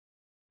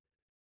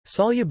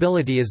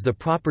Solubility is the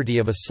property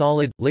of a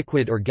solid,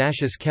 liquid or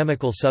gaseous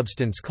chemical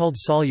substance called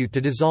solute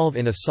to dissolve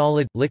in a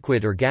solid,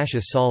 liquid or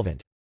gaseous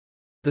solvent.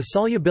 The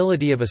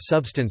solubility of a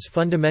substance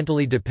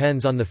fundamentally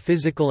depends on the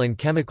physical and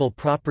chemical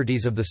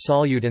properties of the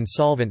solute and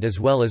solvent as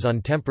well as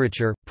on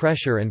temperature,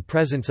 pressure and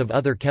presence of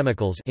other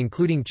chemicals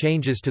including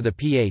changes to the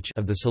pH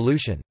of the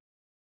solution.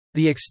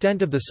 The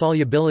extent of the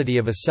solubility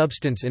of a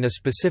substance in a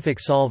specific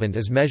solvent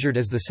is measured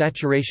as the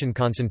saturation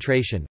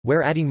concentration,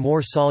 where adding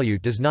more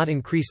solute does not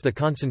increase the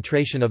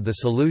concentration of the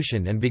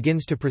solution and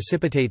begins to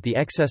precipitate the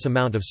excess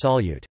amount of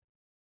solute.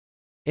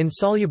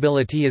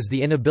 Insolubility is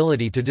the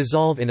inability to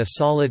dissolve in a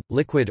solid,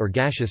 liquid or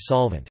gaseous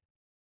solvent.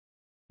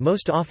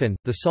 Most often,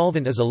 the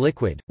solvent is a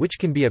liquid, which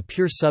can be a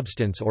pure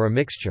substance or a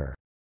mixture.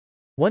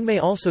 One may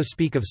also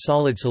speak of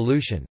solid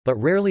solution, but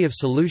rarely of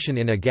solution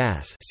in a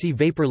gas. See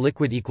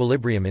vapor-liquid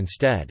equilibrium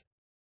instead.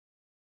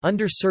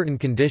 Under certain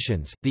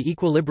conditions, the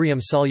equilibrium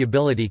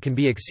solubility can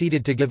be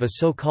exceeded to give a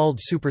so-called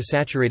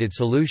supersaturated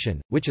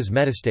solution, which is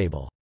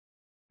metastable.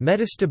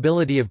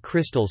 Metastability of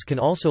crystals can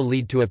also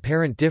lead to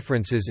apparent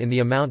differences in the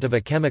amount of a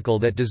chemical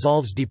that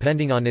dissolves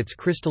depending on its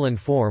crystalline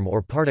form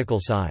or particle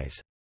size.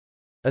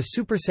 A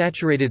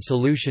supersaturated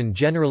solution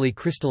generally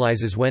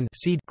crystallizes when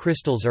seed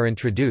crystals are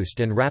introduced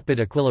and rapid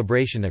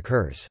equilibration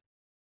occurs.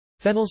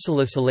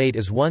 Phenylsalicylate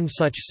is one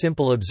such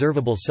simple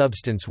observable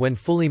substance when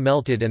fully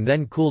melted and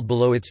then cooled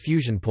below its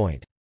fusion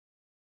point.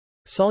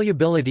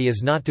 Solubility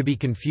is not to be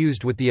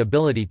confused with the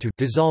ability to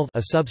dissolve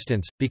a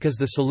substance, because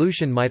the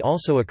solution might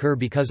also occur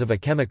because of a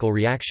chemical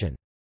reaction.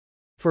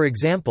 For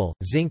example,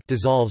 zinc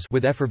dissolves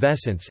with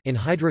effervescence in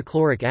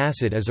hydrochloric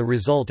acid as a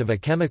result of a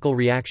chemical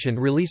reaction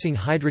releasing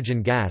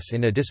hydrogen gas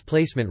in a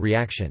displacement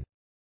reaction.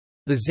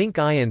 The zinc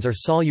ions are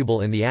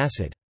soluble in the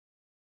acid.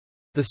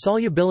 The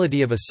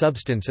solubility of a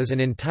substance is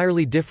an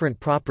entirely different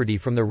property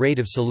from the rate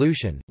of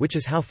solution, which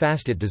is how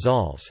fast it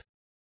dissolves.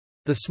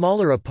 The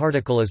smaller a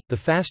particle is, the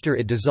faster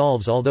it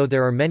dissolves, although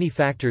there are many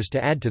factors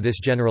to add to this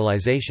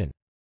generalization.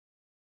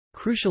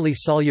 Crucially,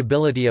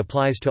 solubility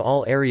applies to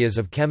all areas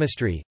of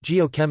chemistry,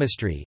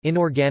 geochemistry,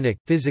 inorganic,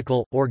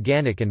 physical,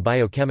 organic and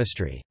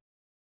biochemistry.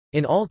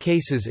 In all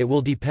cases it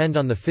will depend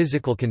on the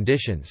physical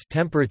conditions,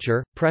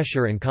 temperature,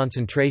 pressure and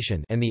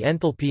concentration, and the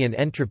enthalpy and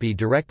entropy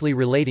directly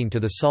relating to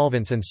the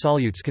solvents and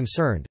solutes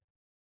concerned.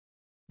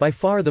 By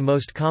far the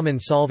most common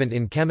solvent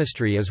in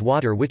chemistry is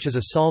water, which is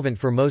a solvent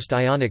for most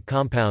ionic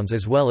compounds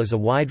as well as a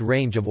wide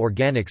range of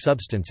organic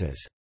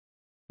substances.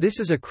 This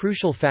is a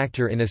crucial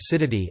factor in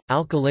acidity,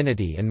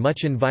 alkalinity and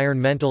much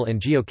environmental and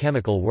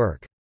geochemical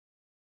work.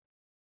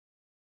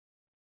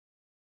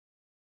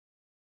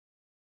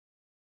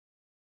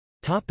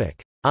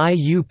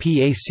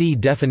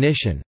 IUPAC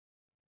definition.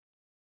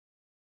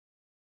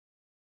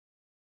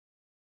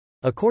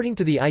 According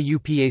to the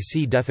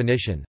IUPAC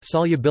definition,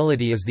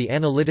 solubility is the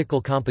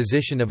analytical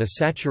composition of a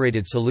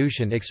saturated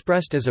solution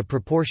expressed as a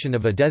proportion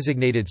of a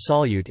designated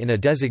solute in a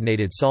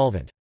designated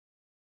solvent.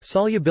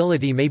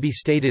 Solubility may be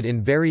stated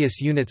in various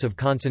units of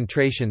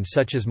concentration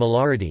such as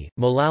molarity,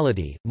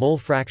 molality, mole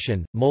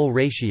fraction, mole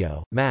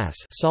ratio, mass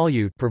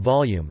solute per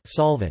volume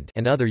solvent,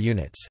 and other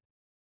units.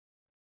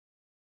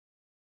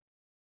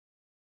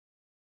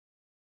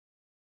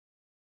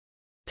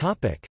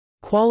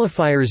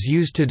 Qualifiers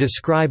used to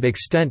describe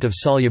extent of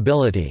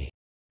solubility.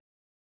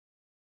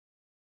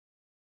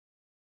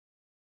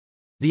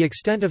 The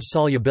extent of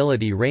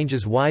solubility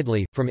ranges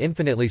widely, from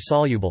infinitely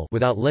soluble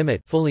without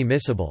limit fully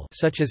miscible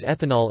such as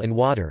ethanol in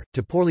water,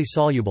 to poorly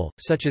soluble,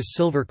 such as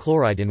silver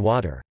chloride in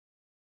water.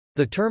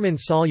 The term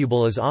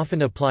insoluble is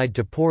often applied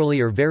to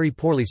poorly or very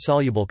poorly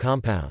soluble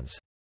compounds.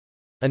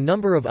 A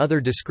number of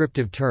other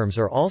descriptive terms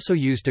are also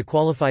used to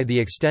qualify the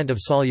extent of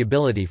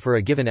solubility for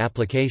a given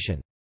application.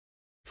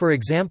 For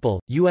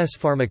example, U.S.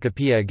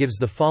 Pharmacopoeia gives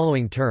the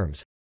following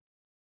terms.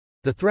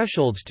 The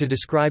thresholds to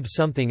describe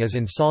something as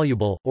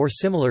insoluble, or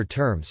similar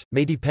terms,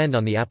 may depend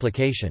on the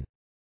application.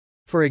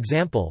 For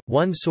example,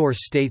 one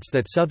source states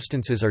that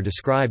substances are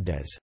described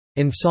as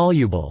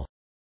insoluble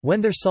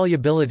when their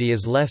solubility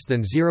is less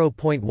than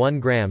 0.1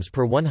 grams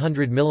per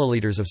 100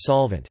 milliliters of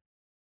solvent.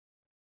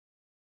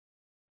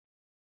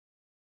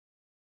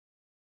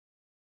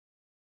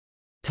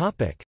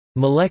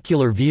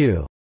 Molecular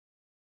view.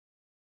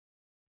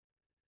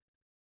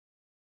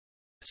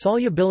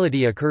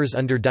 Solubility occurs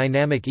under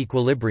dynamic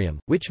equilibrium,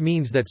 which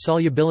means that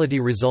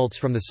solubility results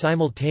from the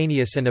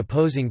simultaneous and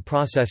opposing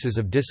processes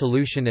of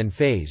dissolution and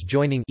phase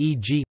joining,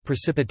 e.g.,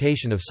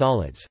 precipitation of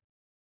solids.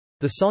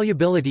 The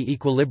solubility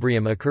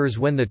equilibrium occurs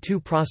when the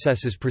two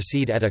processes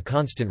proceed at a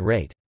constant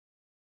rate.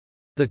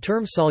 The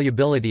term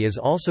solubility is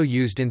also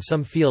used in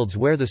some fields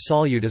where the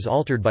solute is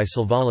altered by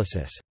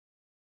solvolysis.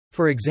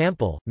 For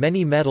example,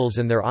 many metals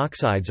and their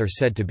oxides are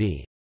said to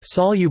be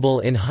soluble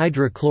in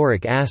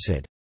hydrochloric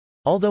acid,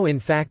 although in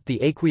fact the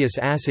aqueous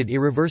acid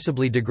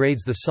irreversibly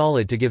degrades the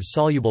solid to give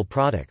soluble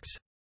products.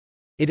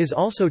 It is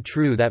also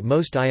true that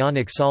most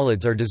ionic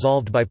solids are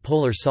dissolved by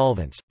polar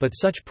solvents, but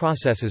such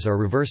processes are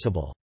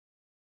reversible.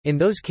 In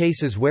those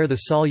cases where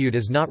the solute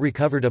is not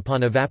recovered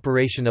upon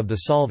evaporation of the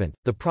solvent,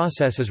 the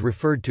process is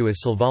referred to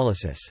as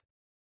solvolysis.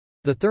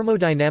 The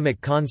thermodynamic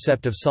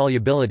concept of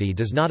solubility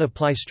does not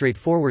apply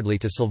straightforwardly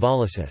to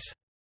solvolysis.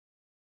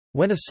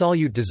 When a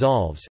solute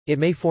dissolves, it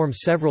may form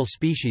several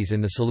species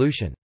in the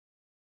solution.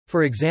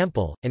 For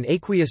example, an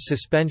aqueous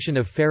suspension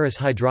of ferrous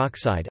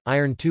hydroxide,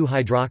 iron 2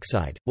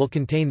 hydroxide, will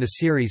contain the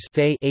series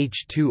Fe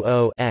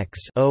H2O X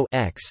O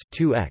X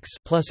 2X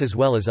plus as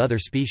well as other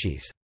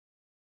species.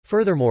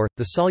 Furthermore,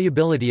 the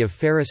solubility of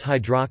ferrous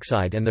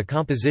hydroxide and the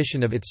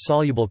composition of its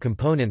soluble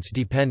components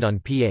depend on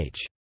pH.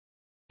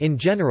 In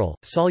general,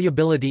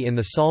 solubility in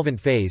the solvent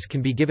phase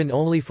can be given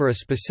only for a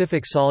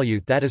specific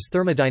solute that is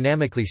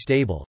thermodynamically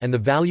stable, and the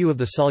value of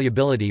the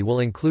solubility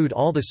will include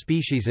all the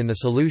species in the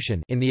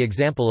solution, in the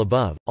example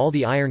above, all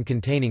the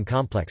iron-containing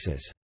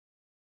complexes.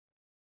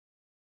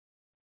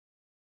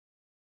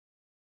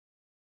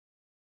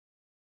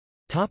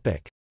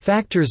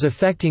 Factors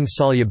affecting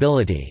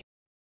solubility.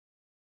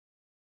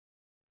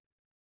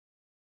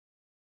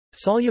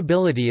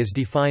 Solubility is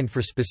defined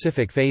for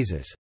specific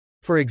phases.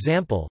 For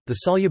example, the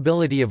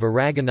solubility of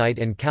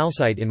aragonite and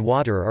calcite in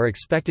water are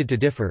expected to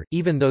differ,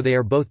 even though they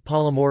are both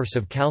polymorphs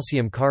of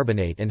calcium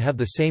carbonate and have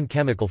the same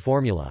chemical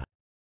formula.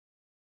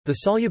 The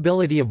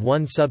solubility of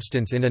one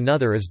substance in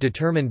another is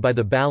determined by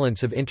the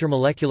balance of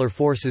intermolecular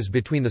forces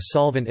between the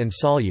solvent and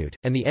solute,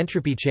 and the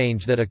entropy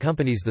change that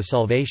accompanies the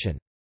solvation.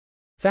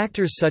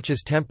 Factors such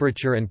as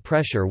temperature and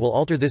pressure will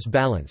alter this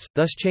balance,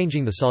 thus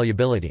changing the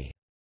solubility.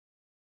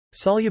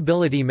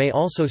 Solubility may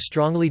also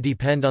strongly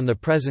depend on the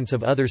presence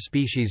of other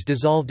species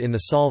dissolved in the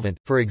solvent,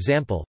 for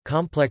example,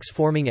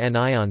 complex-forming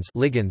anions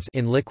ligands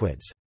in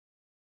liquids.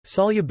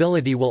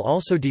 Solubility will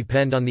also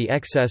depend on the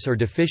excess or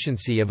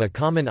deficiency of a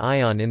common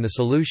ion in the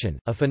solution,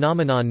 a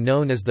phenomenon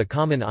known as the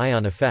common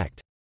ion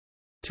effect.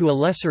 To a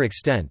lesser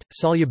extent,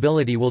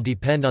 solubility will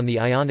depend on the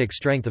ionic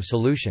strength of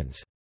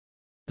solutions.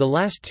 The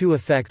last two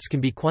effects can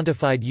be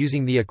quantified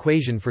using the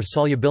equation for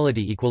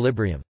solubility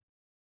equilibrium.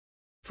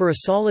 For a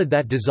solid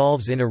that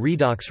dissolves in a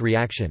redox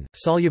reaction,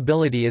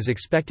 solubility is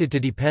expected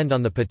to depend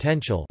on the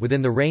potential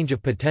within the range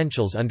of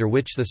potentials under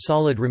which the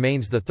solid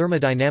remains the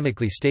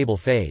thermodynamically stable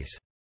phase.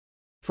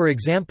 For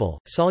example,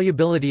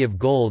 solubility of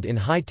gold in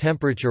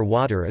high-temperature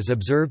water is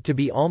observed to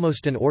be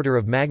almost an order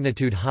of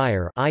magnitude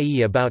higher,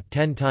 i.e. about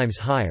 10 times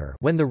higher,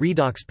 when the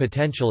redox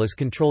potential is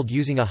controlled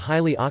using a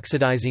highly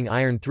oxidizing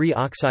iron 3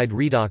 oxide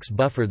redox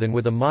buffer than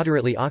with a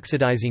moderately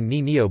oxidizing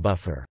Ni-Neo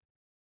buffer.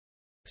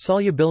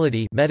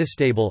 Solubility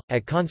metastable,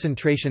 at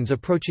concentrations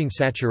approaching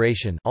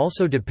saturation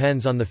also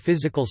depends on the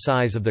physical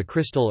size of the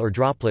crystal or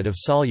droplet of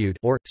solute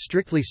or,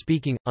 strictly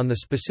speaking, on the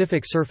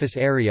specific surface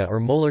area or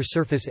molar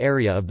surface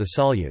area of the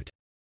solute.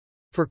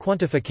 For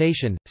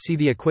quantification, see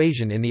the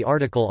equation in the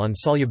article on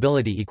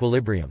solubility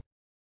equilibrium.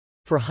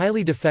 For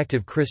highly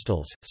defective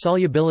crystals,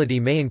 solubility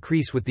may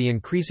increase with the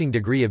increasing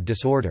degree of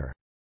disorder.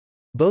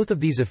 Both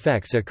of these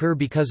effects occur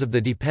because of the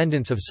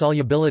dependence of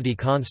solubility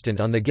constant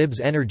on the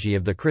Gibbs energy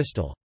of the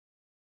crystal.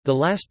 The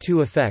last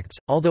two effects,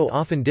 although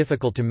often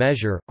difficult to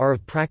measure, are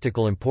of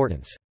practical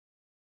importance.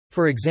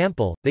 For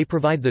example, they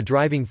provide the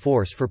driving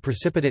force for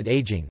precipitate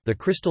aging, the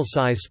crystal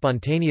size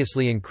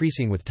spontaneously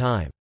increasing with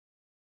time.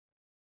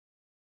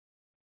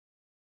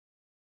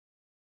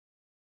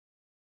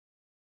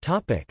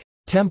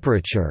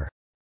 Temperature.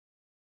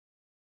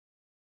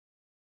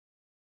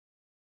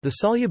 The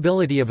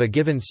solubility of a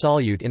given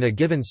solute in a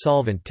given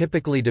solvent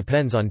typically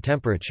depends on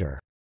temperature.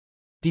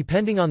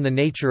 Depending on the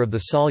nature of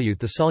the solute,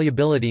 the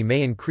solubility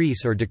may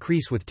increase or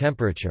decrease with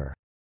temperature.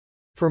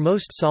 For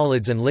most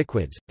solids and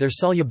liquids, their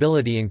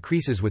solubility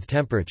increases with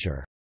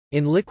temperature.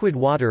 In liquid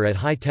water at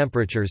high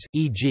temperatures,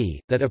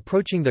 e.g., that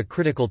approaching the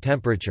critical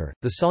temperature,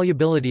 the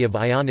solubility of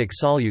ionic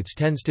solutes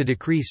tends to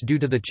decrease due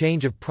to the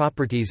change of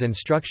properties and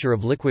structure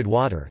of liquid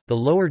water. The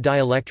lower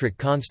dielectric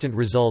constant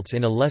results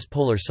in a less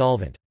polar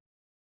solvent.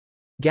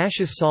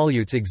 Gaseous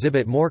solutes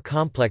exhibit more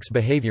complex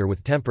behavior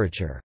with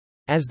temperature.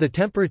 As the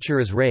temperature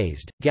is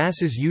raised,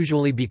 gases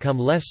usually become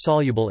less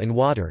soluble in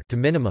water to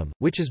minimum,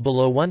 which is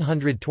below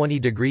 120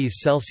 degrees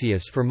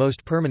Celsius for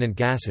most permanent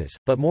gases,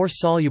 but more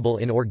soluble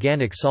in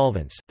organic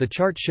solvents. The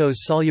chart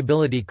shows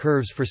solubility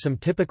curves for some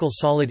typical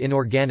solid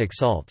inorganic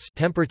salts.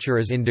 Temperature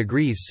is in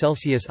degrees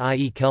Celsius,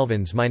 i.e.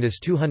 kelvins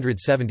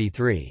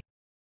 -273.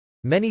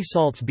 Many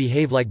salts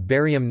behave like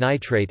barium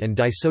nitrate and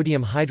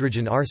disodium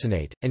hydrogen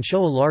arsenate, and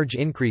show a large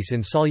increase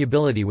in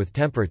solubility with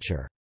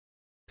temperature.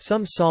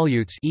 Some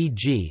solutes,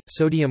 e.g.,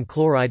 sodium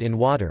chloride in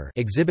water,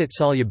 exhibit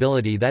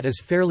solubility that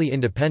is fairly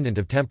independent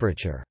of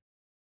temperature.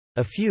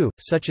 A few,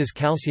 such as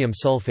calcium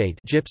sulfate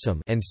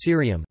gypsum and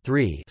cerium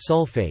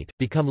sulfate,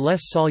 become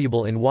less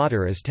soluble in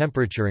water as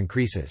temperature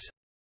increases.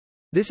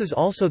 This is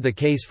also the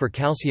case for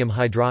calcium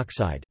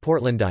hydroxide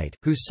Portlandite,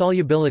 whose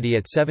solubility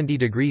at 70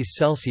 degrees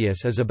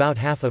Celsius is about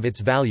half of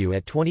its value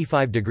at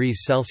 25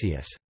 degrees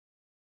Celsius.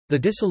 The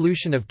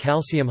dissolution of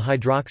calcium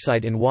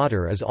hydroxide in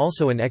water is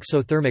also an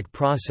exothermic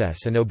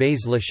process and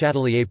obeys Le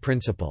Chatelier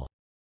principle.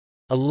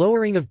 A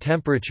lowering of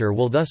temperature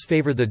will thus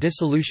favor the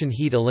dissolution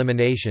heat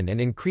elimination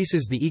and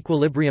increases the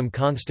equilibrium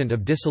constant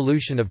of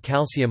dissolution of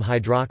calcium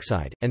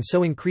hydroxide, and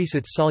so increase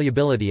its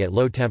solubility at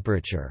low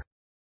temperature.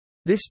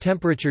 This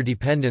temperature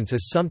dependence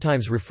is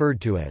sometimes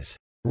referred to as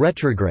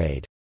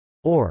retrograde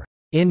or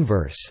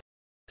inverse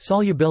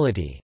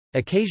solubility.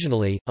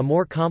 Occasionally, a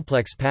more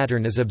complex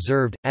pattern is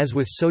observed, as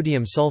with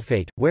sodium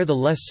sulfate, where the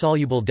less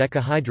soluble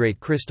decahydrate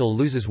crystal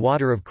loses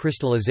water of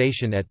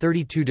crystallization at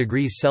 32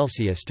 degrees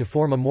Celsius to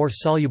form a more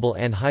soluble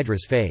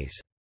anhydrous phase.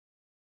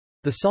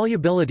 The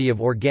solubility of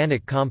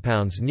organic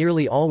compounds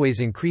nearly always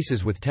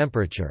increases with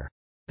temperature.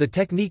 The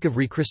technique of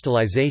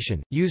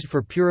recrystallization, used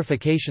for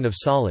purification of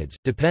solids,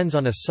 depends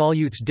on a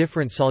solute's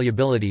different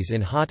solubilities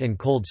in hot and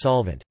cold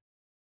solvent.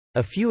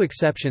 A few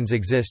exceptions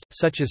exist,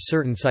 such as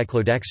certain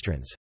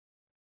cyclodextrins.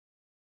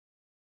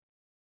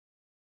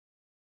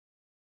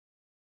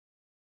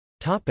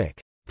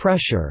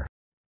 Pressure.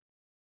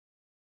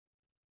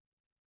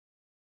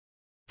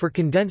 For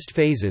condensed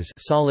phases,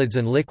 solids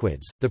and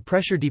liquids, the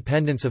pressure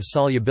dependence of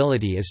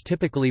solubility is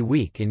typically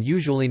weak and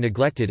usually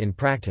neglected in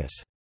practice.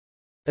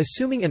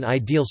 Assuming an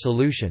ideal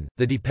solution,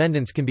 the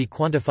dependence can be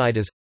quantified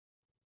as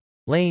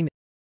ln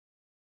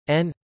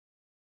n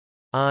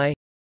I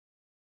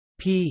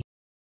p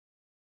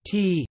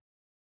t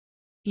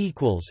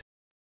equals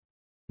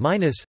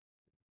minus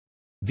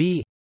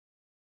v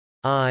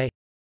I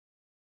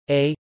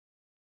a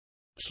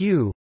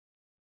q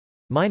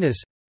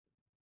minus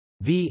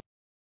v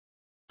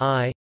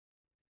I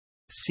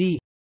c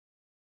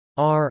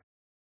r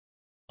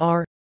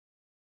r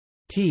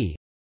t.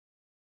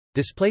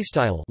 Display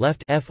style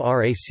left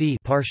frac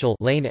partial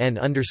lane n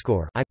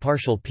underscore I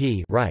partial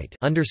p right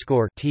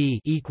underscore t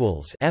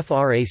equals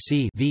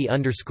frac v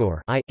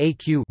underscore I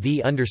aq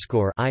v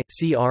underscore I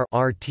c r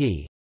r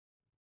t.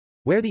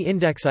 Where the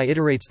index I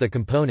iterates the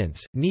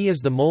components, Ni is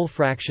the mole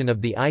fraction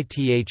of the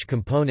ITH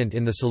component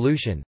in the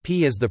solution,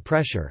 P is the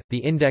pressure, the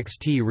index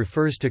T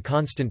refers to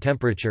constant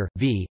temperature,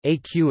 V,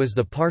 Aq is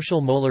the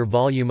partial molar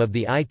volume of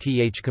the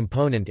ITH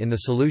component in the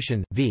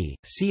solution, V,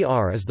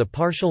 Cr is the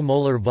partial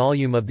molar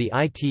volume of the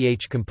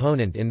ITH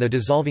component in the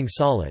dissolving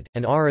solid,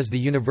 and R is the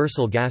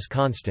universal gas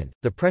constant.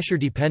 The pressure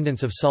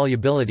dependence of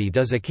solubility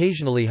does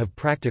occasionally have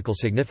practical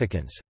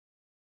significance.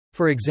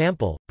 For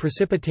example,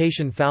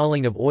 precipitation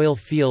fouling of oil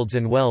fields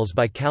and wells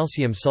by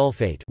calcium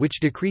sulfate,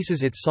 which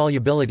decreases its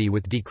solubility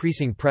with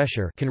decreasing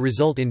pressure, can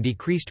result in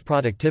decreased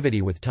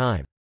productivity with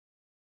time.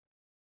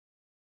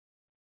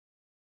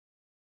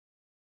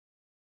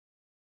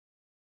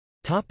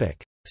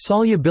 Topic: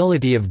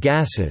 Solubility of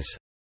gases.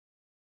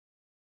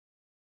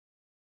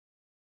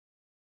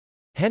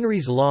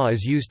 Henry's law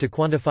is used to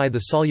quantify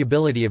the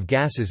solubility of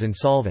gases in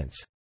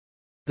solvents.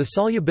 The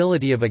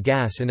solubility of a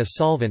gas in a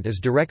solvent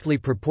is directly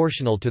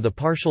proportional to the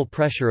partial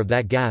pressure of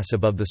that gas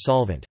above the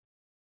solvent.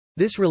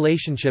 This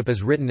relationship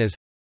is written as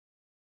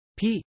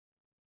P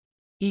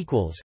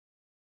equals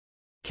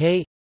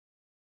K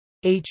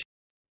H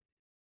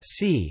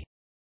C.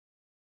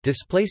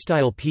 Display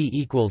style P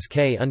equals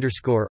K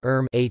underscore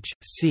H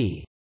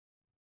C,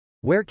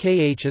 where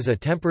Kh is a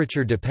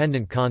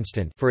temperature-dependent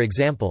constant, for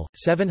example,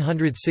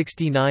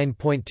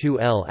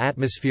 769.2 L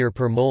atmosphere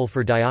per mole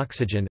for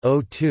dioxygen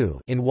O2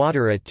 in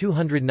water at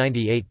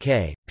 298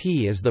 K,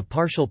 P is the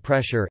partial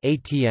pressure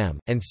atm,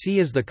 and C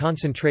is the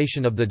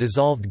concentration of the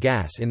dissolved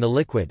gas in the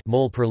liquid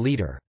mole per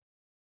liter.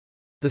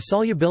 The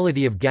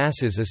solubility of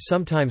gases is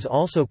sometimes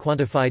also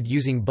quantified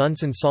using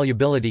Bunsen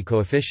solubility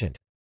coefficient.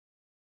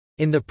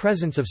 In the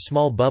presence of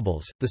small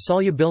bubbles, the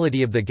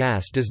solubility of the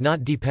gas does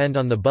not depend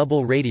on the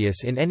bubble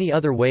radius in any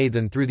other way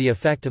than through the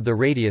effect of the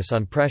radius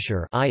on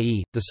pressure,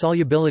 i.e., the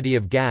solubility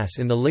of gas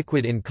in the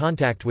liquid in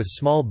contact with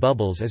small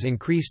bubbles is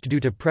increased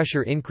due to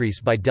pressure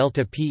increase by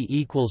delta P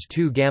equals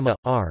 2 gamma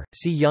r.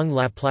 See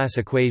Young-Laplace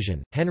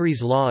equation.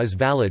 Henry's law is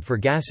valid for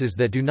gases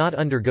that do not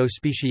undergo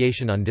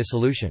speciation on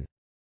dissolution.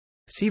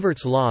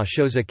 Sievert's law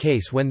shows a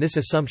case when this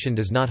assumption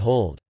does not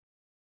hold.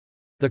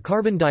 The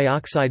carbon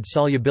dioxide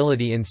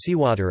solubility in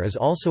seawater is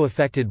also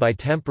affected by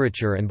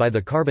temperature and by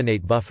the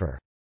carbonate buffer.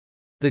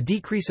 The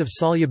decrease of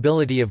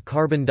solubility of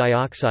carbon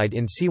dioxide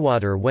in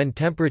seawater when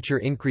temperature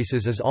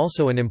increases is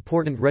also an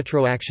important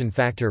retroaction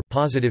factor,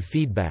 positive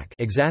feedback,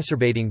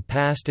 exacerbating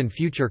past and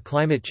future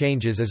climate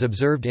changes as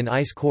observed in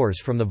ice cores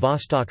from the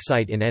Vostok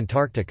site in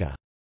Antarctica.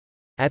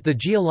 At the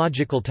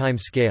geological time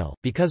scale,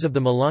 because of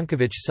the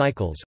Milankovitch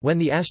cycles, when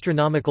the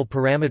astronomical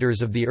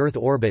parameters of the Earth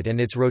orbit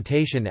and its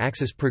rotation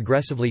axis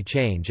progressively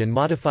change and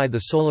modify the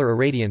solar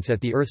irradiance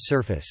at the Earth's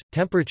surface,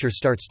 temperature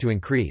starts to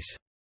increase.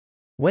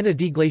 When a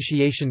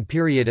deglaciation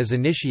period is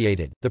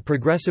initiated, the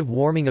progressive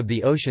warming of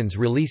the oceans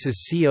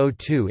releases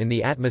CO2 in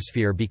the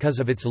atmosphere because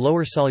of its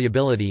lower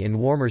solubility in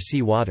warmer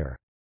sea water.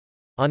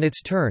 On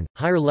its turn,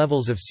 higher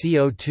levels of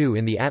CO2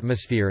 in the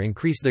atmosphere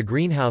increase the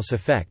greenhouse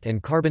effect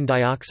and carbon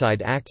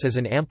dioxide acts as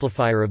an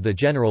amplifier of the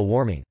general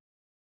warming.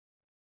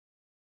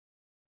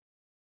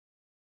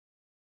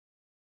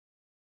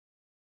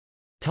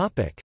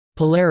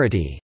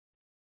 Polarity.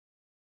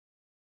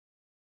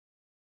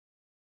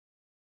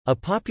 A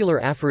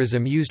popular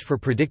aphorism used for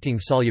predicting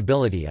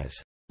solubility is,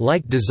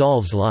 "like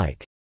dissolves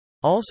like,"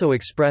 also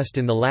expressed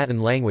in the Latin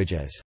language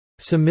as,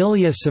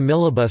 "similia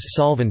similibus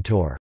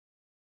solventur."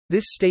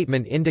 This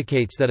statement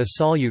indicates that a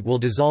solute will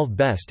dissolve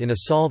best in a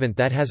solvent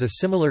that has a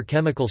similar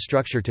chemical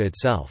structure to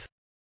itself.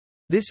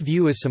 This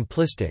view is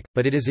simplistic,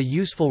 but it is a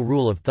useful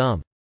rule of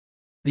thumb.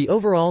 The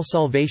overall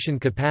solvation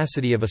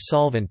capacity of a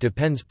solvent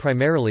depends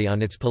primarily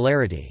on its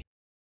polarity.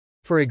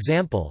 For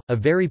example, a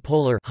very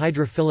polar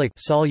hydrophilic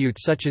solute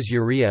such as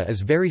urea is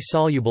very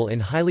soluble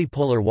in highly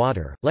polar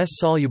water, less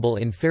soluble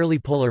in fairly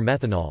polar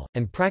methanol,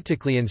 and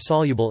practically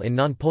insoluble in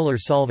nonpolar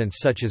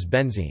solvents such as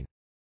benzene.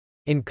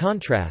 In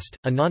contrast,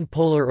 a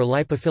nonpolar or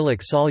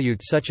lipophilic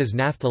solute such as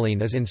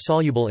naphthalene is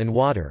insoluble in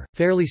water,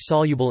 fairly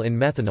soluble in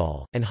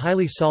methanol, and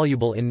highly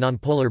soluble in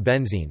nonpolar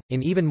benzene.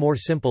 In even more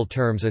simple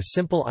terms, a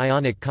simple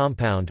ionic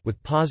compound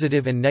with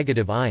positive and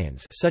negative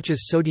ions such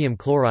as sodium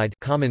chloride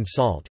common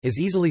salt is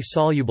easily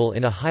soluble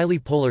in a highly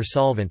polar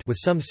solvent with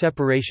some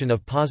separation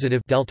of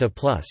positive delta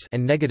plus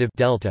and negative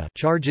delta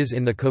charges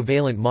in the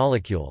covalent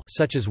molecule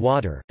such as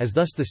water, as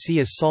thus the sea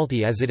is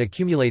salty as it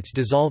accumulates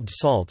dissolved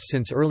salts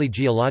since early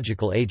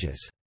geological ages.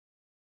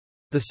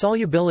 The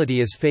solubility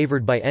is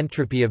favored by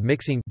entropy of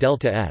mixing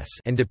delta S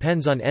and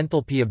depends on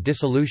enthalpy of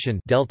dissolution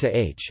delta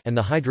H and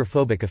the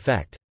hydrophobic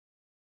effect.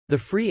 The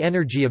free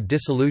energy of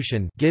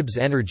dissolution Gibbs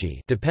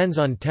energy depends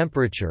on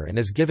temperature and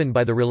is given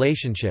by the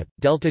relationship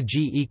delta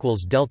G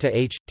equals delta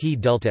H T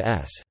delta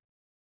S.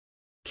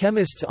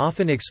 Chemists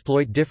often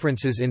exploit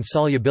differences in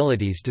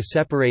solubilities to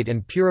separate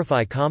and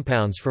purify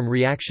compounds from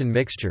reaction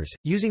mixtures,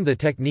 using the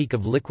technique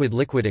of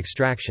liquid-liquid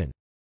extraction.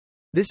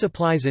 This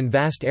applies in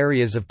vast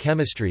areas of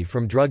chemistry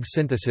from drug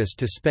synthesis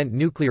to spent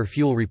nuclear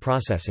fuel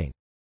reprocessing.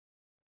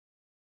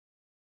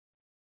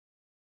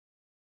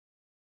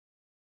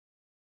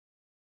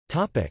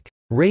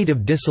 Rate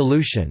of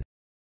dissolution.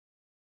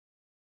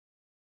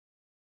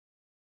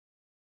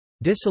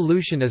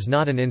 Dissolution is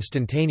not an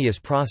instantaneous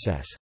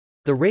process.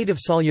 The rate of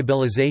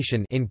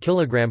solubilization in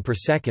kilogram per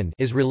second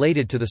is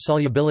related to the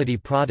solubility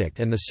product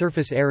and the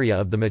surface area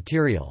of the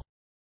material.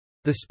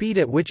 The speed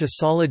at which a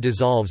solid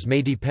dissolves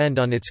may depend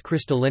on its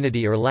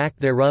crystallinity or lack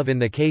thereof in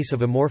the case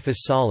of amorphous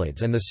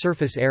solids and the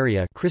surface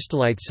area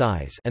crystallite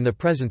size and the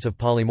presence of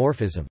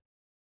polymorphism.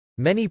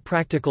 Many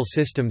practical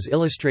systems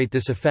illustrate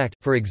this effect,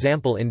 for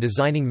example in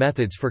designing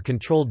methods for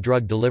controlled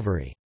drug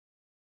delivery.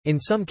 In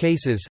some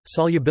cases,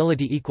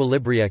 solubility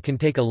equilibria can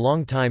take a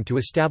long time to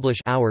establish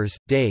hours,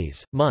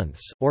 days,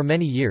 months, or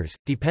many years,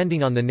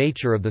 depending on the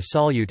nature of the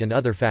solute and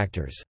other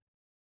factors.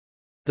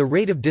 The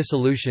rate of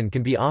dissolution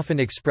can be often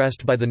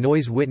expressed by the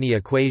Noyes-Whitney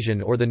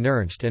equation or the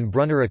Nernst and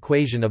Brunner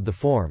equation of the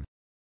form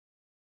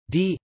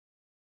d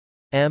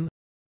m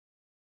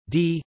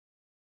d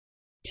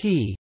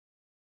t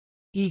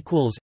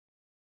equals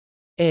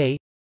a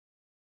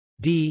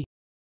d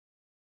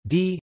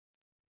d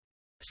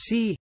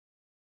c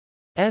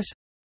s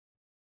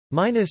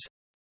minus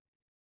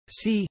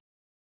c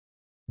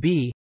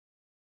b.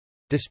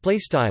 Display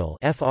style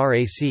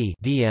frac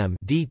dm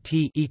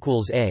dt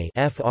equals a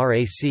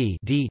frac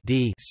d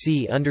d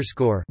c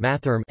underscore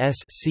mathrm s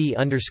c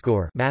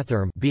underscore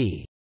mathrm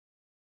b,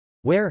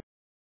 where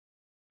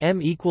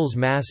m equals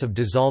mass of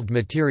dissolved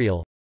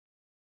material,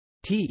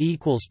 t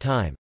equals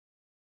time,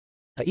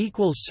 a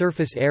equals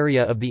surface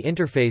area of the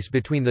interface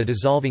between the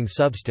dissolving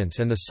substance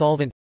and the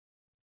solvent,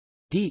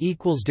 d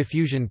equals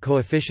diffusion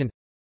coefficient,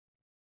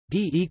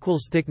 d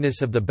equals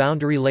thickness of the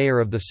boundary layer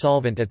of the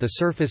solvent at the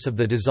surface of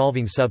the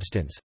dissolving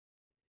substance,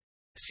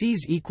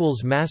 Cs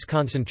equals mass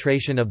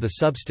concentration of the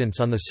substance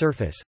on the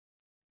surface,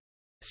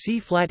 C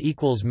flat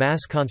equals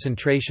mass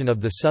concentration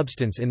of the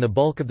substance in the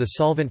bulk of the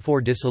solvent for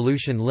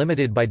dissolution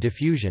limited by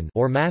diffusion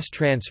or mass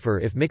transfer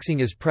if mixing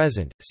is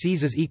present.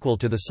 Cs is equal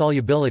to the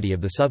solubility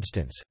of the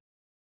substance.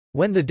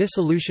 When the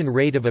dissolution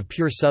rate of a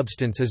pure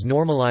substance is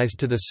normalized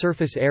to the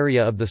surface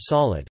area of the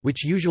solid,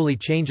 which usually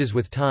changes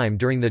with time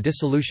during the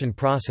dissolution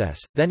process,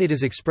 then it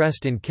is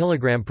expressed in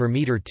kilogram per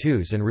meter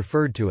twos and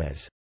referred to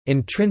as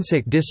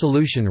intrinsic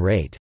dissolution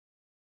rate.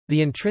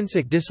 The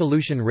intrinsic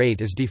dissolution rate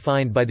is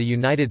defined by the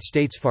United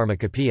States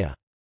Pharmacopoeia.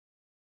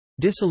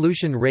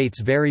 Dissolution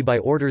rates vary by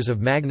orders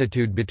of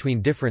magnitude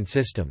between different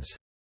systems.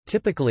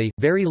 Typically,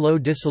 very low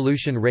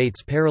dissolution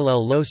rates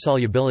parallel low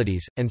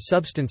solubilities, and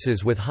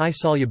substances with high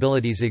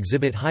solubilities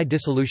exhibit high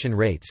dissolution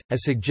rates,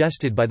 as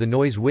suggested by the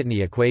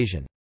Noyes-Whitney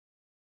equation.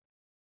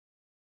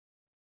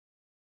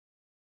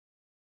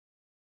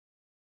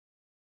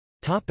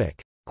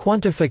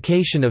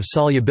 Quantification of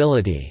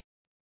solubility.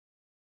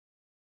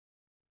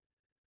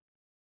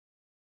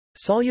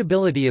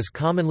 Solubility is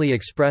commonly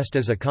expressed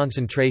as a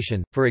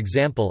concentration, for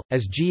example,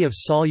 as g of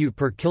solute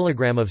per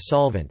kilogram of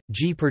solvent,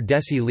 g per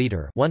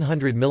deciliter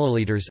 100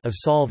 milliliters of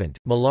solvent,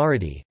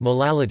 molarity,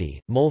 molality,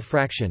 mole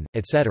fraction,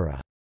 etc.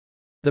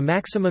 The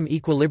maximum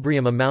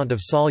equilibrium amount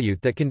of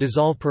solute that can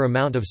dissolve per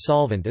amount of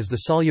solvent is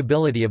the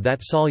solubility of that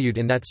solute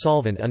in that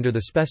solvent under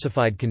the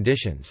specified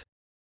conditions.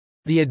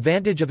 The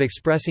advantage of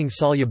expressing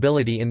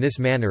solubility in this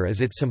manner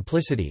is its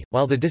simplicity,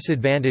 while the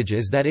disadvantage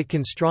is that it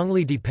can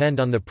strongly depend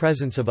on the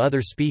presence of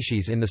other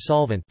species in the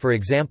solvent, for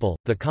example,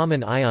 the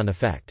common ion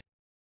effect.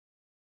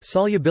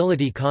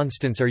 Solubility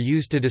constants are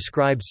used to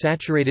describe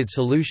saturated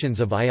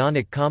solutions of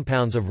ionic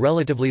compounds of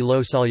relatively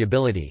low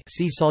solubility.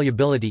 See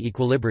solubility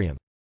equilibrium.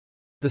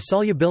 The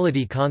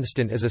solubility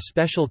constant is a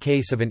special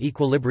case of an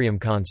equilibrium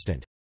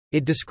constant.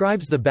 It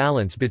describes the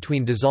balance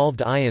between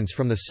dissolved ions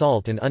from the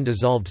salt and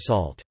undissolved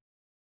salt.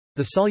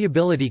 The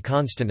solubility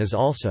constant is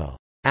also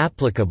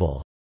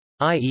applicable,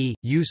 i.e.,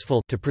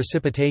 useful, to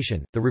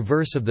precipitation, the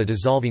reverse of the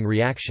dissolving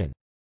reaction.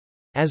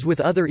 As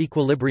with other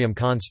equilibrium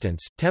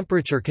constants,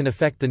 temperature can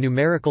affect the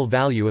numerical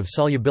value of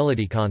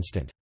solubility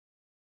constant.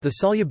 The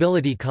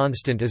solubility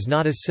constant is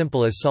not as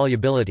simple as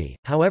solubility,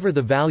 however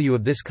the value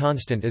of this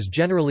constant is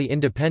generally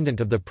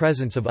independent of the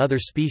presence of other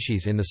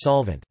species in the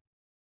solvent.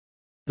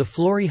 The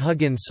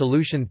Flory-Huggins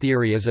solution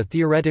theory is a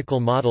theoretical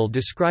model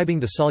describing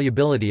the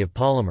solubility of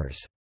polymers.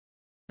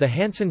 The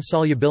Hansen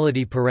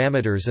solubility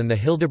parameters and the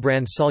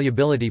Hildebrand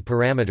solubility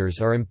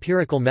parameters are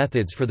empirical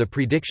methods for the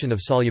prediction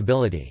of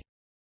solubility.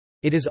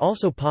 It is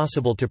also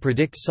possible to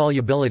predict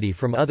solubility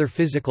from other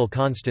physical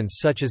constants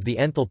such as the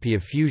enthalpy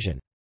of fusion.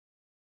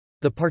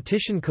 The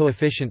partition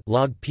coefficient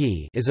log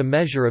P is a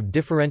measure of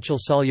differential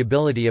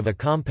solubility of a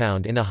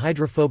compound in a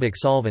hydrophobic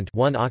solvent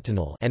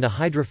 1-octanol and a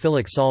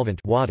hydrophilic solvent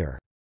water.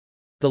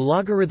 The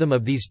logarithm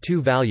of these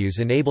two values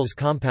enables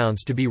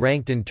compounds to be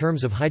ranked in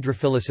terms of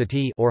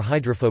hydrophilicity or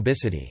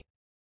hydrophobicity.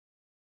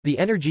 The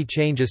energy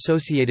change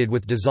associated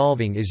with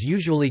dissolving is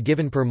usually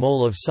given per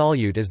mole of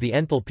solute as the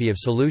enthalpy of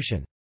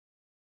solution.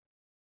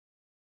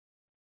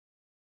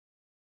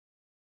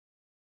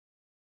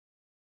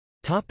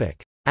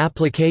 Topic: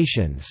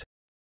 Applications.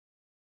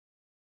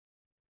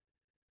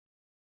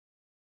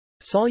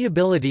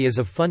 Solubility is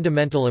of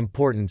fundamental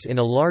importance in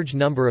a large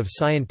number of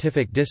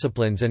scientific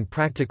disciplines and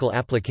practical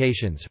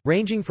applications,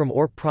 ranging from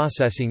ore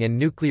processing and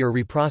nuclear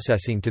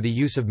reprocessing to the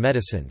use of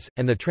medicines,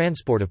 and the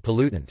transport of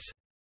pollutants.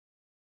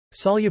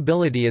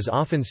 Solubility is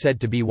often said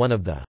to be one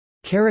of the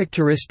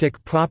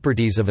characteristic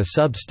properties of a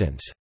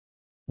substance,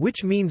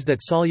 which means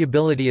that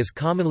solubility is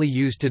commonly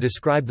used to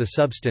describe the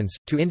substance,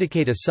 to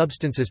indicate a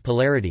substance's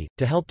polarity,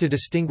 to help to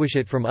distinguish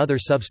it from other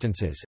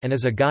substances, and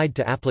as a guide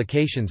to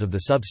applications of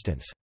the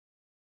substance.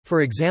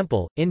 For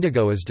example,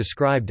 indigo is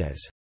described as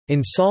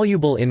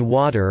insoluble in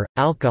water,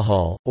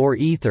 alcohol, or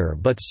ether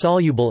but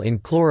soluble in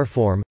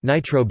chloroform,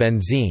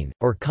 nitrobenzene,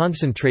 or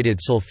concentrated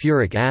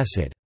sulfuric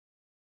acid.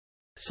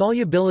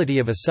 Solubility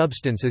of a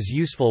substance is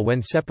useful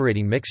when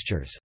separating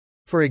mixtures.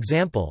 For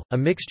example, a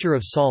mixture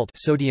of salt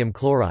sodium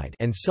chloride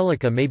and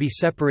silica may be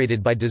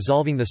separated by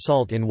dissolving the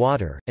salt in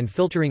water, and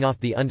filtering off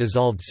the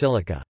undissolved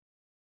silica.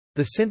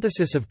 The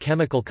synthesis of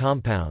chemical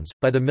compounds,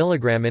 by the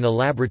milligram in a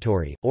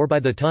laboratory, or by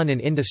the ton in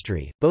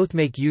industry, both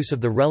make use of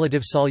the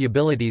relative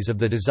solubilities of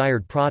the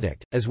desired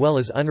product, as well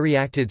as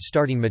unreacted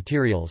starting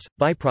materials,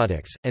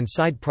 byproducts, and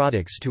side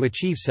products to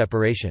achieve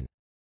separation.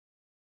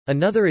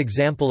 Another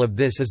example of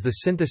this is the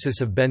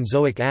synthesis of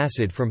benzoic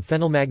acid from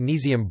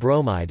phenylmagnesium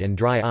bromide and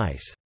dry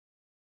ice.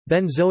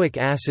 Benzoic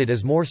acid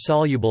is more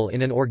soluble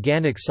in an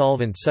organic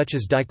solvent such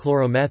as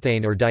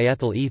dichloromethane or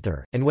diethyl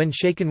ether, and when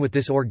shaken with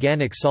this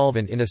organic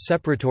solvent in a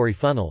separatory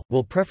funnel,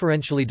 will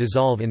preferentially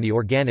dissolve in the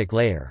organic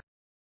layer.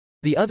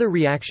 The other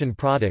reaction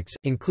products,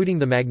 including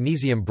the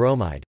magnesium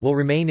bromide, will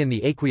remain in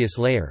the aqueous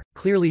layer,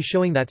 clearly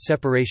showing that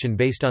separation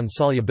based on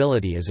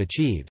solubility is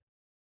achieved.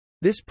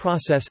 This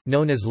process,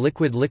 known as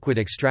liquid-liquid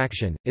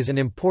extraction, is an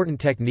important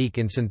technique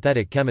in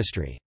synthetic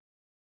chemistry.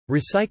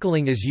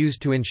 Recycling is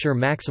used to ensure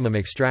maximum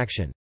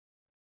extraction.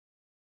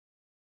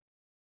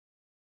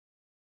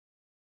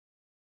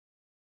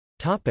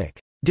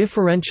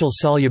 Differential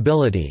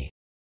solubility.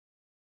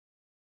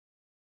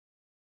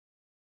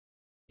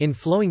 In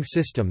flowing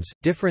systems,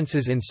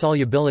 differences in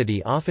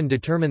solubility often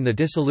determine the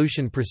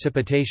dissolution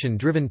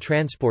precipitation-driven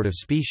transport of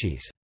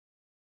species.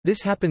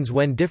 This happens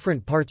when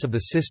different parts of the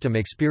system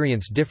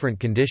experience different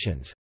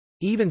conditions.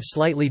 Even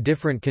slightly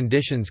different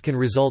conditions can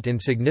result in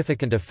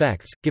significant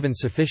effects, given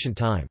sufficient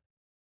time.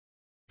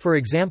 For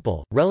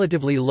example,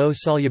 relatively low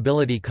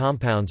solubility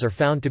compounds are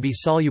found to be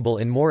soluble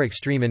in more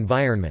extreme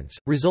environments,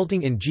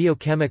 resulting in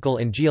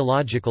geochemical and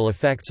geological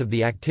effects of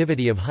the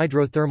activity of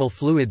hydrothermal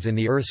fluids in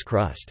the Earth's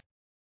crust.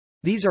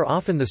 These are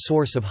often the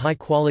source of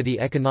high-quality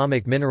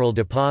economic mineral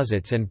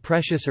deposits and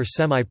precious or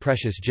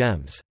semi-precious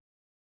gems.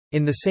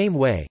 In the same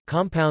way,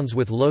 compounds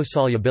with low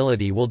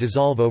solubility will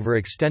dissolve over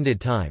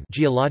extended time,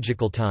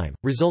 geological time,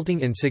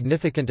 resulting in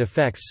significant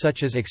effects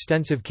such as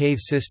extensive cave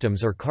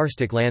systems or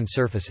karstic land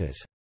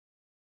surfaces.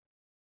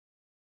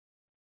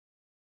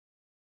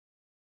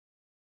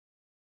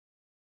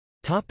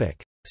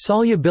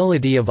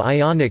 Solubility of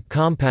ionic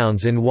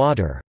compounds in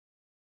water.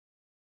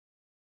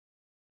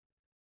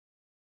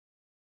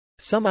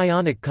 Some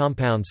ionic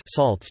compounds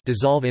salts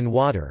dissolve in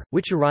water,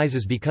 which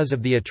arises because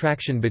of the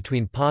attraction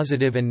between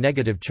positive and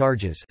negative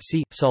charges,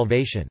 see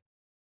solvation.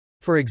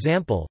 For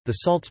example, the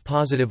salt's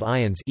positive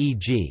ions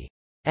e.g.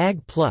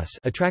 Ag+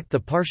 attract the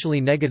partially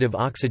negative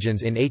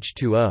oxygens in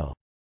H2O.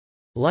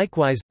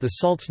 Likewise, the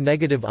salt's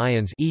negative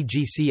ions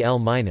e.g.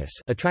 Cl-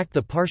 attract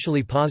the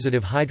partially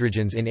positive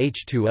hydrogens in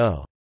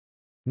H2O.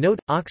 Note,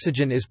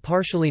 oxygen is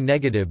partially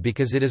negative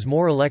because it is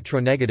more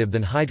electronegative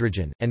than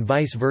hydrogen, and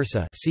vice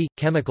versa, see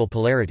chemical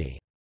polarity.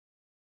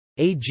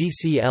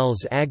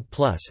 AgCl's Ag+ Aq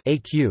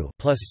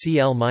plus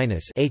Cl-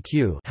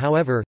 Aq.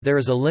 However, there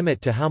is a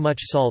limit to how much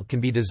salt can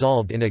be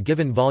dissolved in a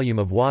given volume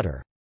of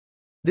water.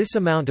 This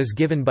amount is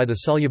given by the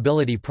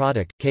solubility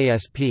product,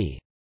 Ksp.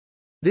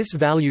 This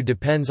value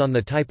depends on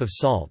the type of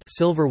salt,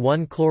 silver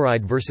 1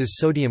 chloride versus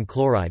sodium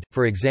chloride,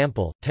 for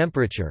example,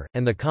 temperature,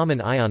 and the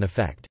common ion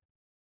effect.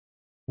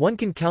 One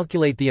can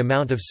calculate the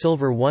amount of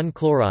silver 1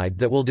 chloride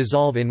that will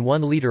dissolve in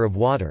 1 liter of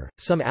water.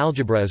 Some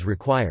algebra is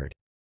required.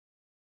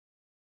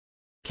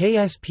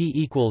 Ksp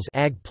equals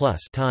Ag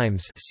plus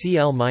times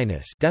Cl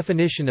minus.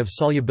 Definition of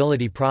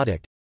solubility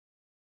product.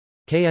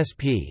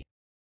 Ksp.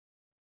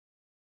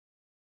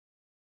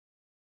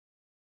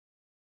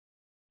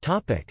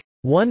 Topic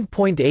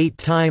 1.8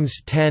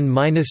 times 10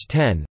 minus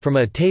 10 from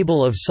a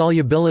table of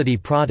solubility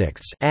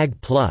products Ag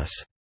plus.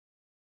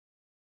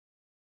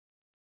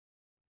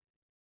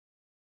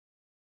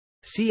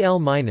 Cl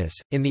minus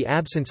in the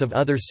absence of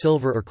other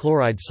silver or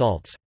chloride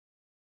salts.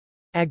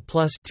 Ag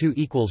plus 2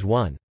 equals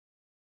 1.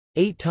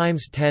 8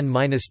 times 10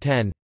 minus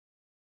 10.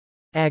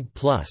 Ag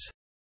plus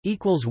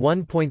equals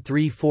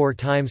 1.34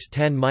 times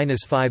 10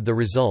 minus 5. The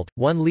result,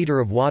 1 liter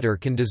of water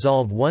can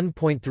dissolve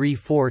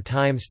 1.34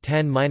 times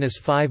 10 minus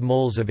 5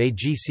 moles of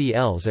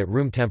AgCls at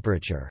room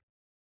temperature.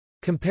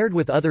 Compared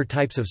with other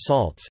types of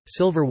salts,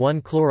 silver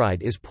 1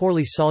 chloride is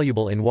poorly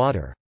soluble in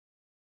water.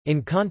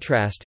 In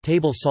contrast,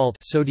 table salt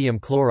sodium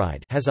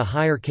chloride has a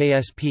higher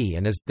Ksp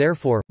and is,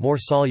 therefore, more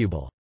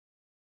soluble.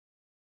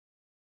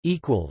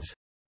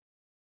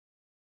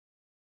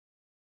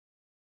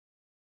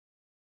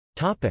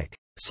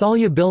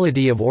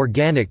 Solubility of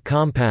organic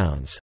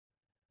compounds.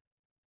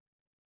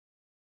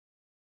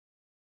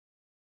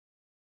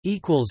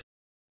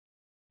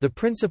 The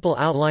principle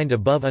outlined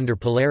above under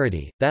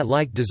polarity, that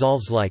like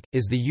dissolves like,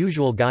 is the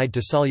usual guide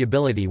to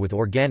solubility with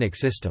organic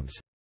systems.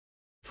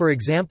 For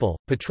example,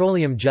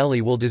 petroleum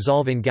jelly will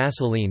dissolve in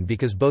gasoline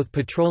because both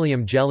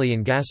petroleum jelly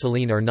and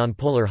gasoline are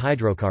nonpolar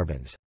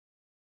hydrocarbons.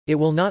 It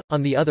will not,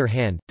 on the other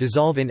hand,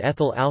 dissolve in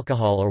ethyl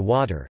alcohol or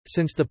water,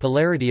 since the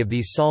polarity of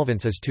these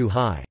solvents is too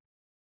high.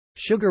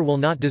 Sugar will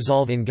not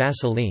dissolve in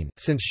gasoline,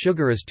 since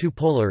sugar is too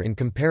polar in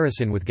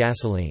comparison with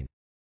gasoline.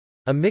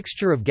 A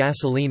mixture of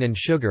gasoline and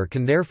sugar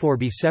can therefore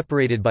be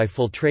separated by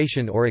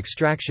filtration or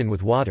extraction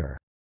with water.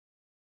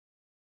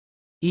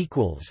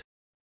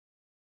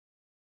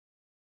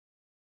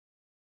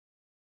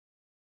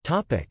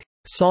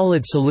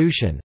 Solid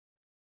solution.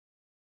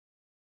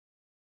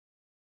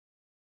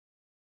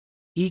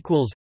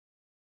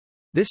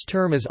 This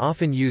term is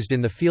often used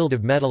in the field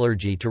of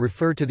metallurgy to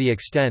refer to the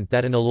extent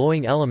that an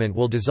alloying element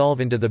will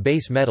dissolve into the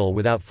base metal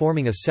without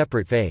forming a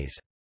separate phase.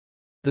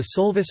 The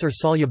solvus or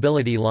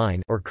solubility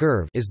line or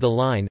curve is the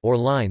line or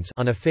lines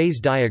on a phase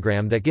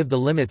diagram that give the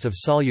limits of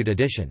solute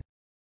addition.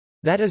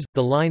 That is,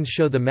 the lines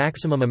show the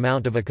maximum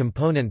amount of a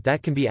component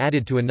that can be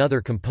added to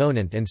another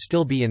component and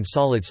still be in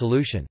solid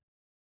solution.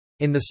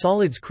 In the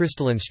solid's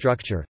crystalline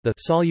structure, the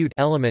solute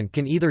element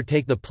can either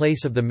take the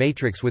place of the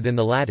matrix within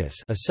the lattice,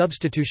 a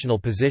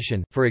substitutional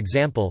position, for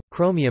example,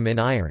 chromium in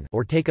iron,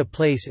 or take a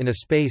place in a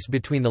space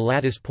between the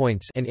lattice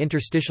points, an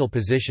interstitial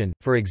position,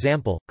 for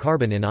example,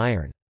 carbon in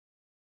iron.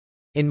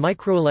 In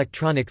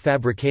microelectronic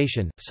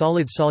fabrication,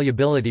 solid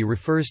solubility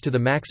refers to the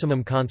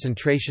maximum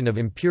concentration of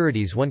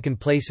impurities one can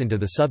place into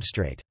the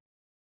substrate.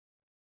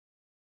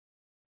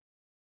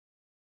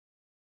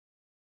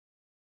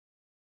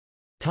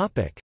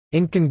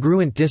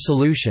 Incongruent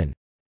dissolution.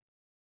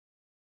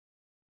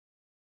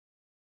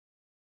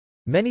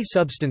 Many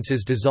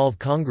substances dissolve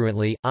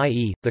congruently,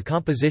 i.e., the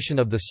composition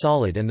of the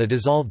solid and the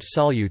dissolved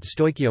solute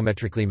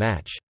stoichiometrically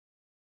match.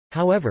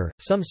 However,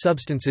 some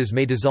substances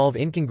may dissolve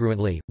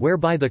incongruently,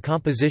 whereby the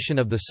composition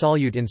of the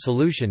solute in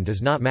solution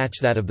does not match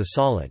that of the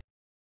solid.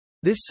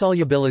 This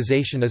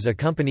solubilization is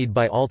accompanied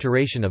by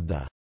alteration of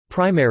the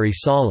primary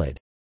solid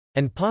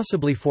and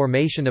possibly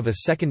formation of a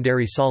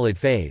secondary solid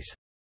phase.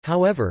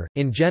 However,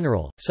 in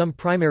general, some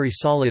primary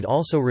solid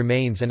also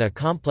remains and a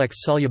complex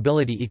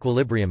solubility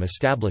equilibrium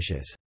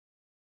establishes.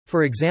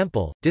 For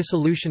example,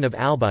 dissolution of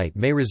albite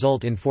may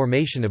result in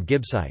formation of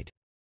gibbsite.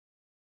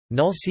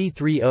 Null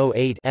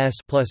C3O8 S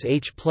plus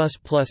H plus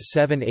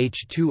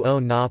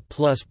 7H2O Na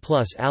plus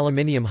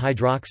aluminium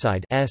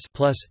hydroxide S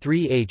plus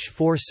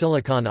 3H4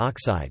 silicon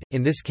oxide.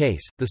 In this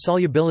case, the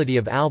solubility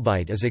of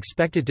albite is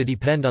expected to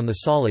depend on the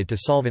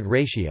solid-to-solvent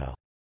ratio.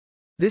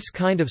 This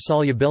kind of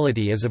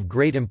solubility is of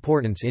great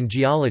importance in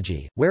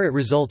geology, where it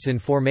results in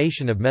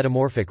formation of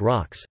metamorphic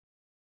rocks.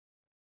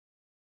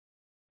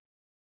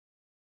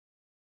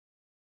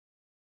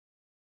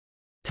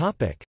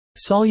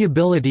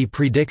 Solubility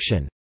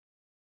prediction.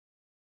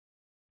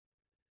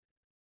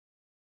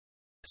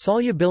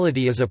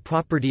 Solubility is a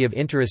property of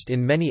interest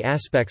in many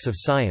aspects of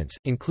science,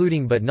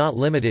 including but not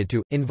limited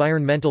to,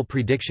 environmental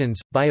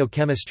predictions,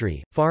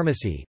 biochemistry,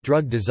 pharmacy,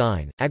 drug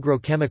design,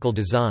 agrochemical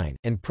design,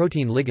 and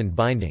protein-ligand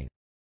binding.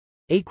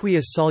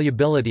 Aqueous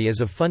solubility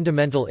is of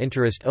fundamental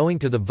interest owing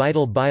to the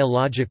vital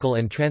biological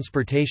and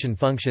transportation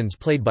functions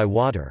played by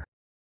water.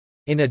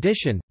 In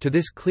addition, to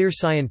this clear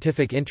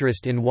scientific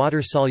interest in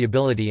water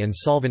solubility and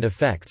solvent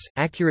effects,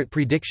 accurate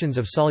predictions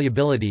of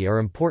solubility are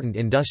important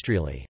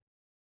industrially.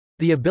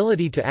 The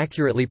ability to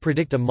accurately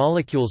predict a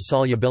molecule's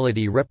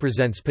solubility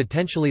represents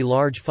potentially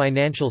large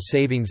financial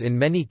savings in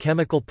many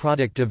chemical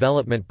product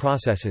development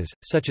processes,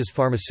 such as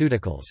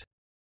pharmaceuticals.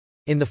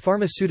 In the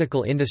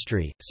pharmaceutical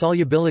industry,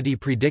 solubility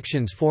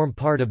predictions form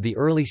part of the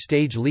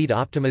early-stage lead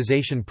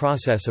optimization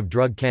process of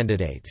drug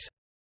candidates.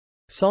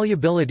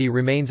 Solubility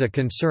remains a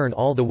concern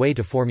all the way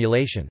to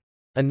formulation.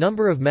 A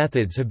number of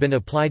methods have been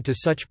applied to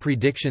such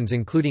predictions,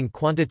 including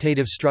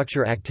quantitative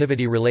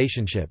structure-activity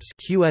relationships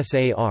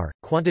 (QSAR),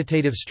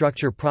 quantitative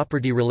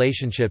structure-property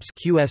relationships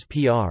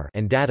 (QSPR),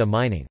 and data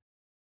mining.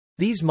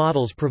 These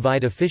models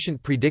provide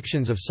efficient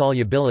predictions of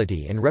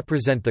solubility and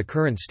represent the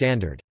current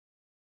standard.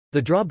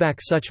 The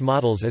drawback such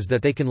models is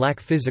that they can lack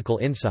physical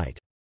insight.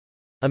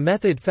 A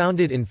method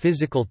founded in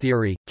physical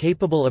theory,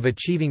 capable of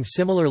achieving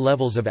similar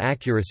levels of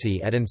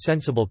accuracy at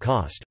insensible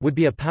cost, would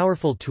be a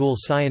powerful tool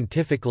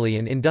scientifically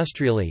and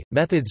industrially.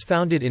 Methods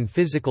founded in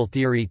physical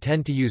theory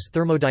tend to use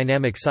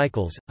thermodynamic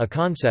cycles, a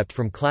concept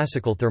from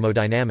classical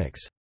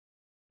thermodynamics.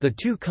 The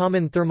two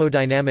common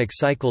thermodynamic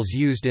cycles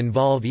used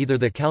involve either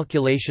the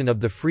calculation of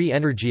the free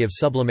energy of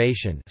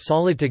sublimation,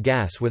 solid to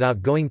gas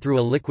without going through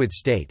a liquid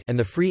state, and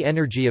the free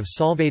energy of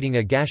solvating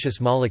a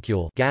gaseous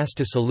molecule, gas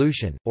to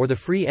solution, or the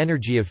free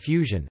energy of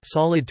fusion,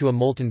 solid to a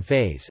molten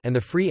phase, and the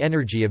free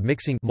energy of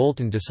mixing,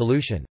 molten to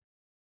solution.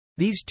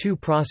 These two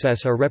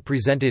processes are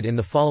represented in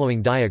the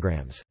following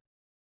diagrams.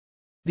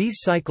 These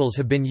cycles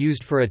have been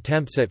used for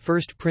attempts at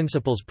first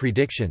principles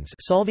predictions,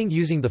 solving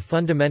using the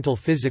fundamental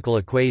physical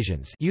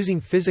equations, using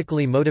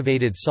physically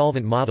motivated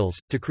solvent models,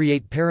 to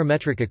create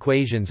parametric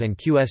equations and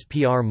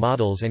QSPR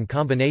models and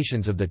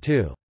combinations of the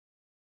two.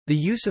 The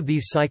use of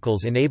these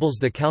cycles enables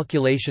the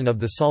calculation of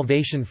the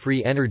solvation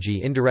free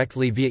energy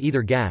indirectly via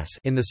either gas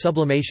in the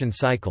sublimation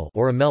cycle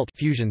or a melt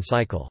fusion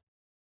cycle.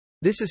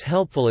 This is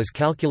helpful as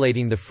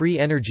calculating the free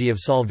energy of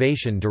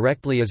solvation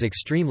directly is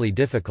extremely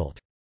difficult.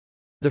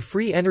 The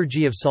free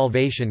energy of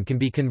solvation can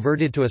be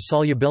converted to a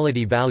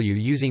solubility value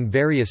using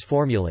various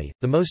formulae,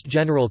 the most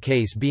general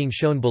case being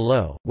shown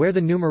below, where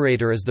the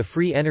numerator is the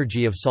free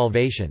energy of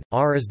solvation,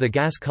 R is the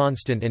gas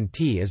constant and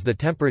T is the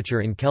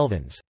temperature in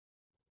kelvins.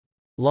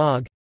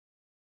 Log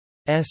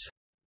S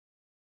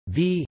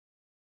V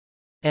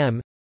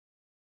M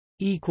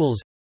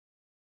equals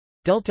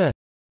delta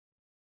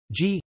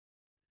G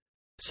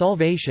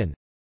solvation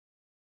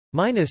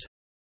minus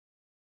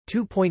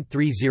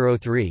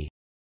 2.303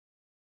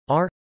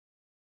 R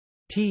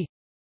T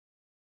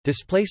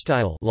display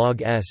style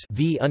log S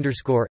V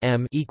underscore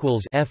M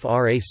equals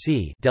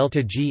frac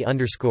delta G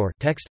underscore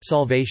text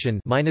solvation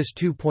minus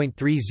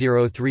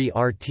 2.303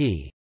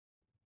 RT.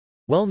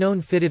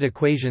 Well-known fitted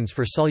equations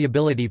for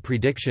solubility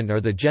prediction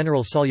are the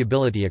general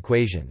solubility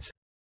equations.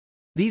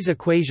 These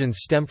equations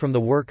stem from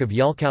the work of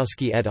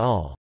Yalkowski et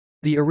al.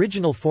 The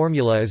original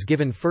formula is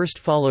given first,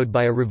 followed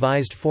by a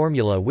revised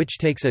formula which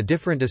takes a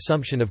different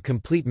assumption of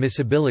complete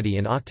miscibility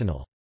in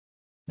octanol.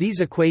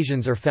 These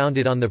equations are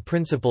founded on the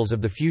principles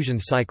of the fusion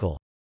cycle.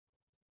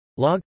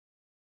 Log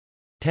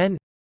 10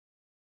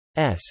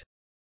 S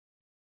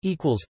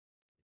equals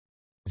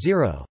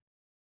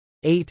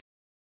 0.8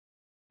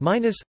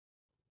 minus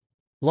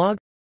log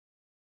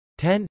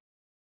 10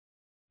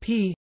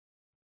 P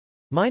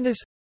minus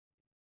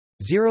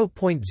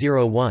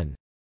 0.01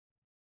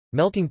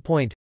 melting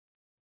point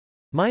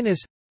minus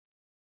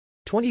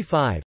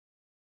 25.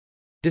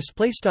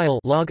 Display style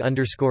log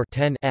underscore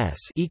 10 S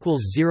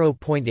equals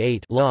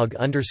 0.8 log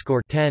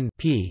underscore 10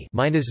 P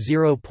minus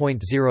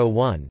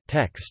 0.01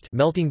 text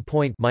melting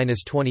point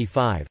minus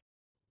 25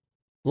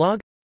 log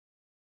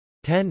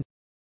 10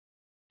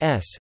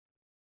 S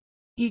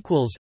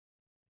equals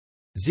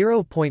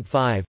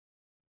 0.5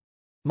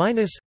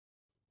 minus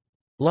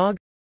log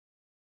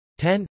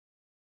 10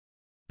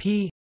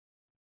 P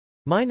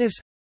minus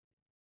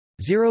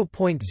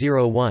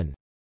 0.01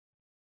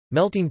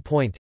 melting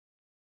point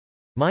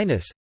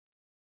minus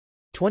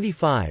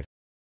 25.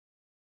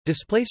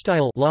 Display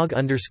style log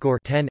underscore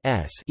 10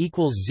 S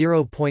equals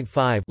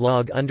 0.5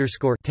 log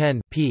underscore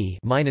 10 P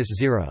minus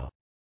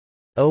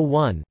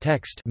 0.01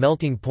 text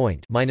melting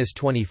point minus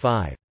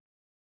 25.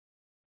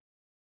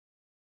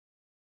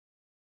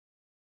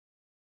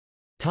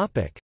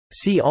 Topic.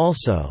 See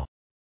also: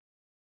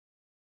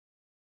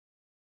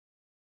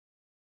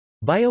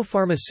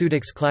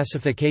 Biopharmaceutics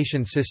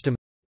classification system,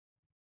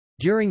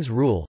 During's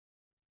rule,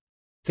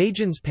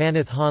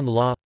 Fagins-Paneth-Hahn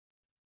law,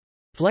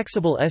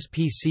 flexible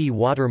SPC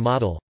water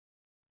model,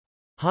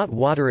 hot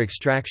water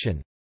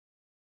extraction,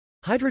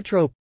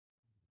 hydrotrope,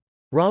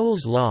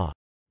 Raoult's law,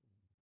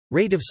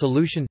 rate of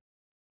solution,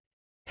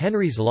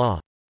 Henry's law,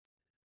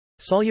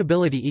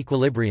 solubility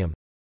equilibrium,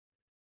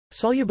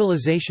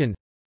 solubilization,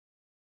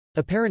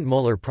 apparent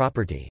molar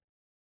property.